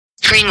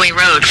Greenway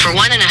Road for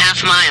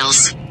 1.5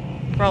 miles.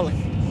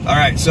 Rolling. All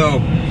right, so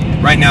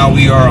right now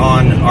we are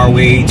on our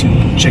way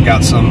to check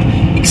out some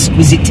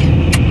exquisite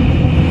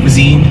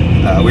cuisine.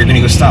 We're going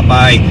to go stop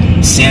by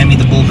Sammy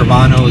the Bull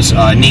Gravano's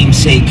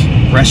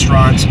namesake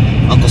restaurant,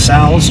 Uncle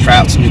Sal's, try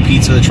out some new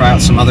pizza, try out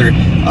some other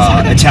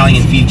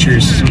Italian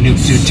features, some new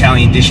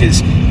Italian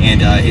dishes,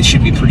 and it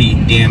should be pretty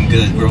damn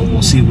good.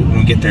 We'll see when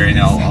we get there, and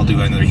I'll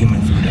do another human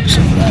food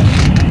episode for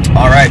that.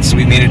 All right, so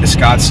we made it to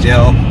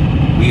Scottsdale.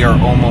 We are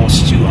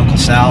almost to Uncle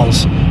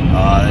Sal's.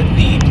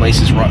 The place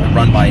is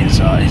run by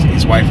his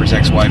wife or his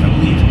ex-wife, I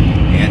believe,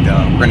 and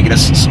we're going to get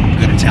us some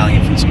good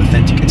Italian food, some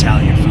authentic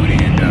Italian food,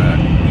 and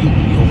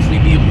we'll hopefully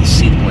be able to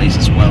see the place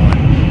as well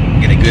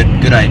and get a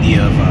good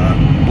idea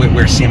of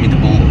where Sammy the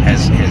Bull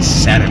has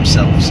sat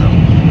himself. So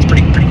it's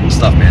pretty cool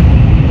stuff, man.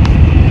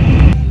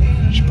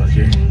 Should park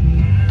here.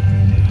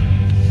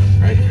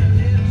 Right.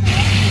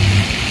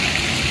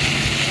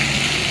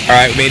 All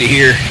right, we made it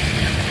here.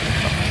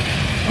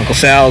 Uncle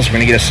Sal's. We're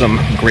gonna get us some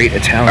great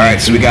Italian. All right,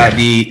 so we got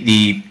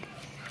the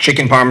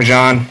chicken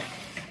parmesan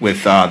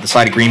with the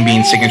side of green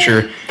bean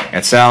signature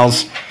at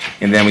Sal's,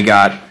 and then we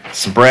got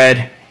some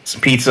bread,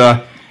 some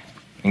pizza.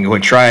 You can go ahead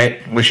and try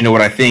it. Let you know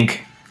what I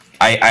think.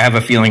 I have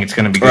a feeling it's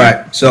gonna be good. All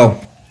right, so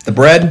the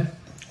bread,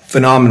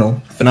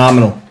 phenomenal.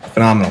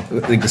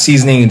 Like the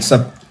seasoning and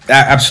stuff,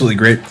 absolutely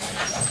great.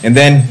 And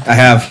then I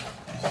have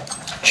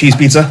cheese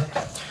pizza,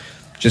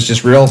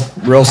 just real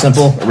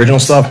simple, original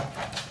stuff,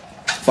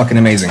 fucking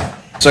amazing.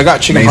 So I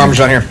got chicken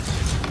parmesan here.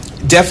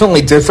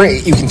 Definitely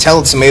different. You can tell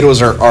the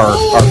tomatoes are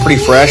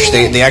pretty fresh.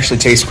 They actually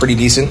taste pretty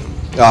decent.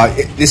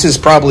 This is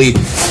probably,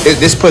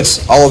 this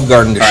puts Olive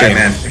Garden to shame. All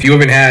right, man. If you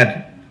haven't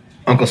had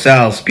Uncle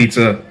Sal's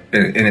pizza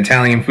and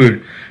Italian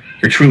food,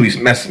 you're truly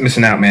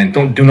missing out, man.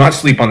 Do not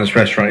sleep on this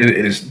restaurant.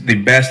 It is the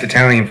best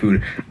Italian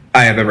food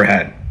I have ever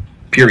had.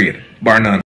 Period. Bar none.